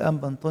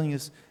والانبا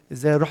انطونيوس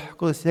ازاي الروح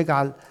القدس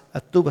يجعل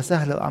التوبه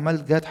سهله واعمال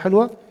الجهاد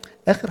حلوه.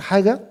 اخر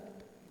حاجه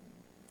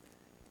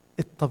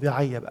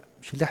الطبيعيه بقى،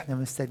 مش اللي احنا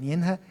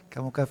مستنيينها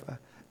كمكافاه،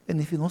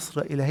 ان في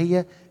نصره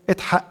الهيه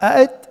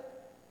اتحققت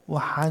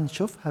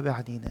وهنشوفها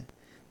بعينينا.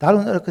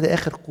 تعالوا نقرا كده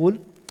اخر قول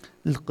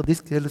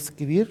للقديس كيرلس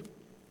الكبير.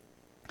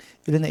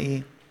 يقول لنا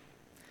ايه؟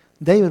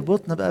 ده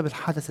يربطنا بقى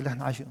بالحدث اللي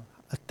احنا عايشينه،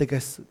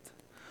 التجسد.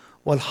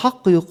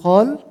 والحق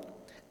يقال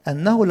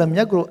انه لم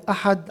يجرؤ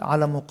احد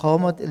على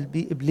مقاومه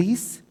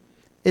ابليس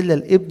الا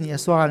الابن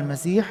يسوع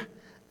المسيح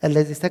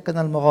الذي سكن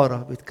المغاره.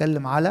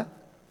 بيتكلم على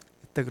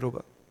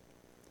التجربه.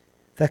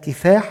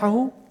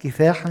 فكفاحه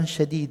كفاحا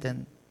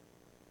شديدا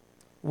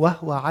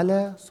وهو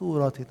على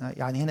صورتنا.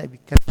 يعني هنا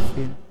بيتكلم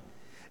فين؟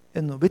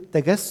 انه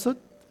بالتجسد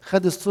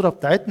خد الصوره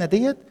بتاعتنا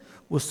ديت،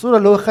 والصوره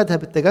اللي هو خدها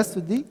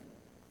بالتجسد دي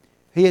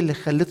هي اللي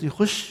خلته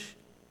يخش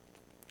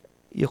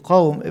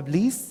يقاوم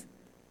ابليس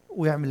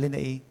ويعمل لنا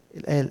ايه؟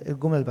 الايه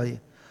الجمله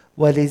الباقيه: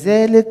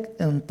 ولذلك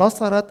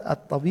انتصرت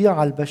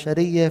الطبيعه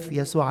البشريه في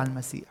يسوع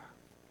المسيح.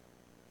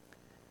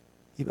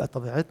 يبقى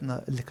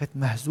طبيعتنا اللي كانت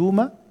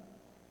مهزومه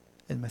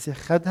المسيح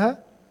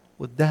خدها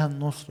واداها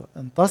النصره،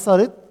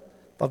 انتصرت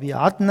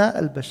طبيعتنا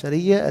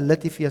البشريه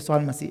التي في يسوع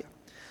المسيح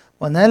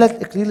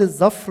ونالت اكليل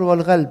الظفر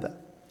والغلبه.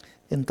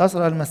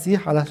 انتصر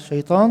المسيح على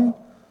الشيطان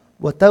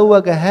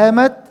وتوج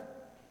هامه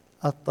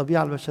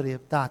الطبيعه البشريه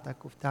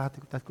بتاعتك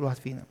وبتاعتك وبتاعت كل واحد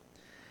فينا.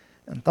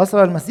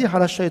 انتصر المسيح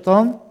على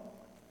الشيطان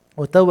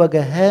وتوج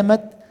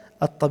هامة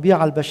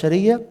الطبيعة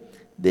البشرية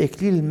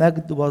بإكليل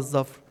المجد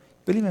والظفر.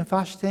 يقول لي ما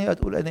ينفعش تاني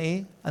تقول أنا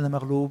إيه؟ أنا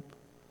مغلوب،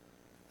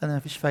 أنا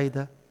مفيش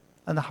فايدة،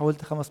 أنا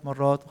حاولت 5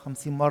 مرات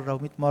و50 مرة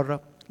و100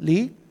 مرة.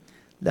 ليه؟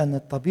 لأن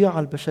الطبيعة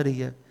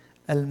البشرية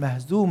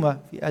المهزومة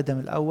في آدم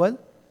الأول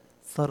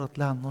صارت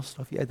لها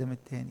النصرة في آدم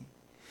الثاني.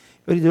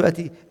 يقول لي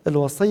دلوقتي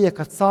الوصية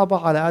كانت صعبة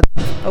على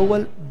آدم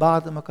الأول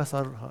بعد ما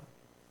كسرها،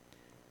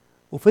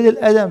 وفضل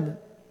آدم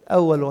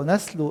الأول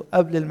ونسله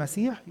قبل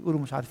المسيح يقولوا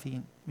مش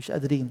عارفين، مش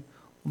قادرين،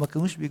 وما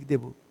كانوش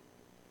بيكذبوا.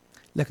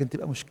 لكن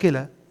تبقى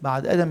مشكلة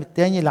بعد آدم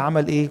الثاني اللي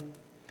عمل إيه؟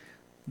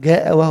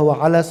 جاء وهو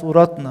على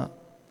صورتنا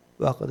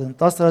وقد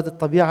انتصرت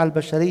الطبيعة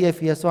البشرية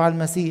في يسوع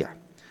المسيح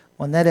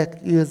ونالت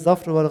إكليل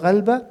الظفر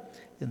والغلبة.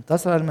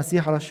 انتصر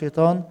المسيح على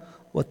الشيطان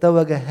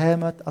وتوج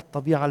هامة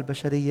الطبيعة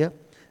البشرية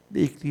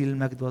بإكليل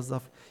المجد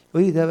والظفر.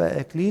 يقول لي ده بقى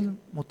إكليل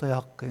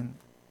متيقن.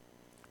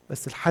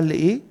 بس الحل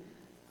إيه؟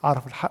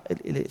 أعرف الحق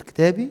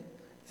الكتابي،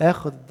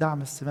 آخذ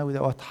الدعم السماوي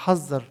ده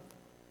وأتحذر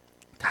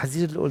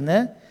التحذير اللي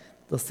قلناه،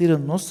 تصير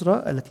النصرة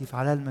التي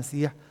فعلها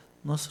المسيح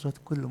نصرة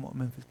كل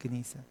مؤمن في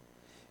الكنيسة.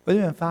 يقول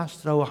لي ما ينفعش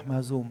تروح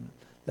مهزوم،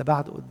 لا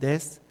بعد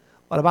قداس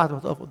ولا بعد ما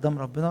تقف قدام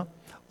ربنا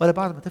ولا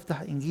بعد ما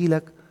تفتح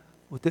إنجيلك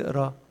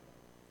وتقرأ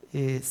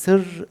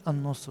سر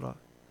النصرة.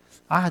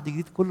 عهد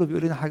جديد كله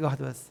بيقول لنا حاجة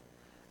واحدة بس،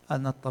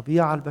 أن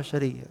الطبيعة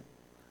البشرية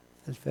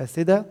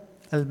الفاسدة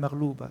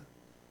المغلوبة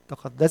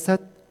تقدست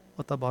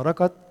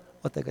وتباركت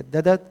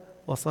وتجددت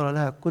وصار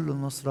لها كل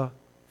النصرة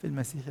في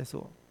المسيح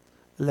يسوع،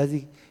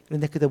 الذي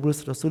لنا كده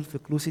بولس الرسول في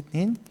كلوسي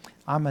 2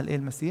 عمل ايه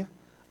المسيح؟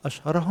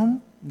 أشهرهم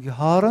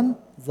جهارا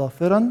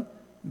ظافرا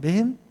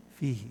بهم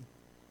فيه.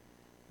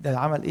 ده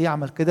عمل ايه؟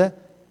 عمل كده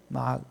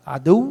مع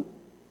العدو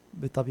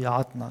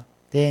بطبيعتنا.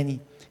 تاني،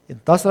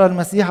 انتصر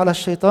المسيح على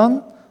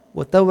الشيطان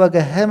وتوج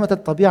هامة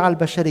الطبيعة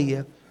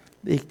البشرية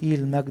بإكليل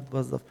المجد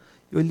والظفر.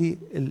 يقول لي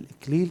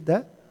الإكليل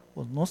ده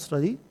والنصرة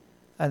دي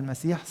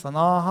المسيح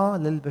صنعها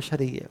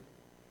للبشرية.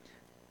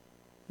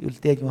 يقول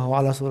تاني، وهو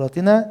على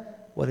صورتنا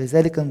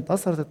ولذلك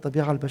انتصرت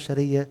الطبيعة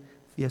البشرية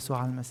في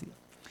يسوع المسيح.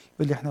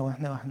 يقول لي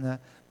احنا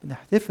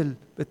بنحتفل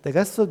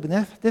بالتجسد،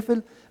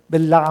 بنحتفل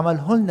باللي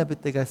عمله لنا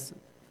بالتجسد،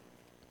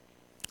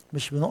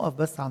 مش بنقف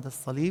بس عند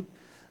الصليب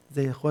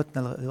زي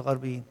اخواتنا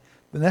الغربيين.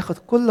 بناخد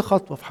كل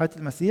خطوة في حياة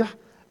المسيح.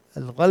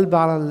 الغلبة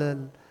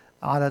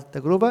على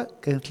التجربة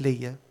كانت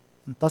ليا،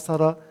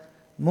 انتصر،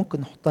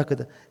 ممكن نحطها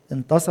كده،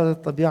 انتصرت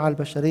الطبيعة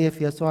البشرية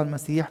في يسوع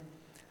المسيح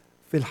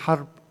في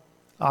الحرب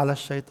على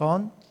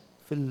الشيطان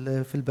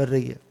في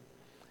البرية.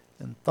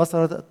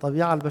 انتصرت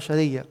الطبيعة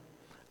البشرية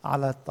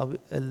على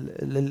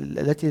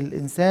التي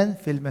الإنسان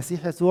في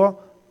المسيح يسوع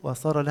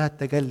وصار لها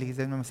التجلي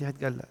زي ما المسيح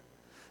اتجلى.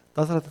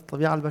 انتصرت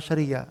الطبيعة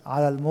البشرية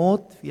على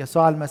الموت في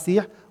يسوع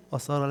المسيح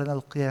وصار لنا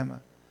القيامة.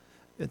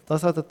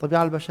 انتصرت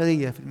الطبيعة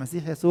البشرية في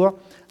المسيح يسوع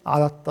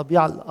على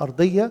الطبيعة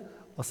الأرضية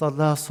وصار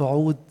لها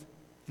صعود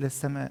إلى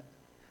السماء.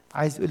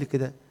 عايز يقول لي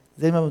كده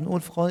زي ما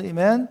بنقول في قانون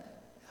الإيمان،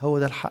 هو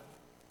ده الحق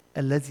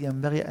الذي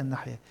ينبغي أن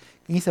نحيا.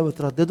 الكنيسة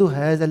بتردده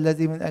هذا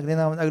الذي من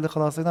أجلنا ومن أجل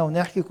خلاصنا،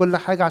 ونحكي كل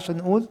حاجة عشان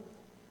نقول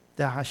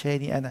ده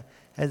عشاني أنا،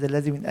 هذا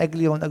الذي من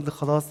أجلي ومن أجل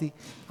خلاصي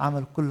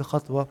عمل كل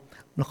خطوة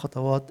من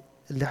الخطوات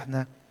اللي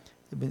احنا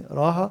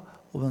بنقراها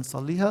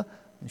وبنصليها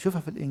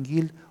ونشوفها في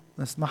الإنجيل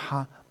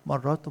ونسمعها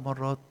مرات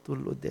ومرات طول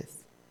القداس.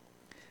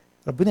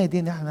 ربنا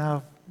يدينا ان احنا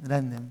نعرف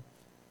نرنم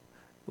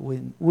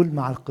ونقول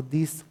مع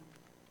القديس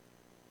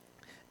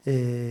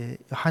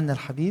يوحنا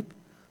الحبيب،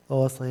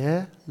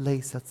 ووصاياه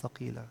ليست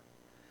ثقيلة.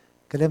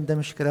 الكلام ده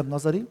مش كلام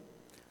نظري،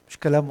 مش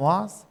كلام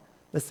وعظ،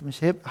 بس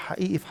مش هيبقى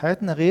حقيقي في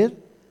حياتنا غير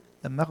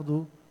لما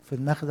اخده في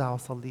المخدع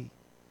واصليه،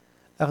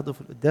 اخده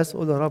في القداس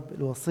واقول يا رب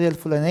الوصية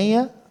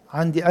الفلانية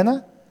عندي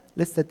انا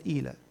لسه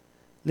تقيلة،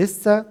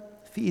 لسه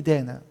في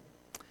إدانة،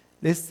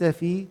 لسه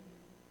في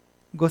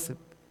جسب،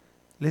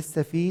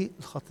 لسه في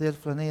الخطية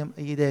الفلانية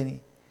مأيداني.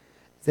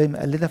 زي ما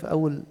قال لنا في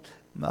أول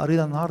ما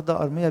قرينا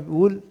النهاردة، أرميا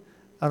بيقول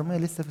أرميا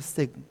لسه في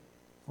السجن،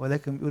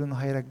 ولكن بيقول إنه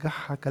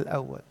هيرجعها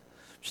كالأول.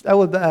 مش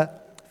الأول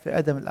بقى في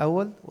آدم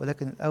الأول،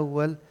 ولكن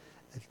الأول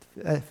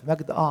في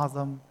مجد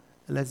أعظم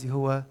الذي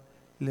هو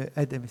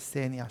لآدم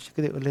الثاني. عشان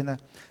كده يقول لنا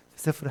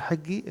في سفر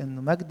حجي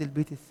إنه مجد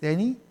البيت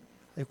الثاني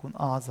هيكون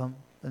أعظم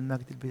من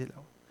مجد البيت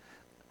الأول.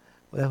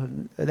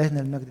 ولهنا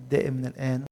المجد الدائم من الآن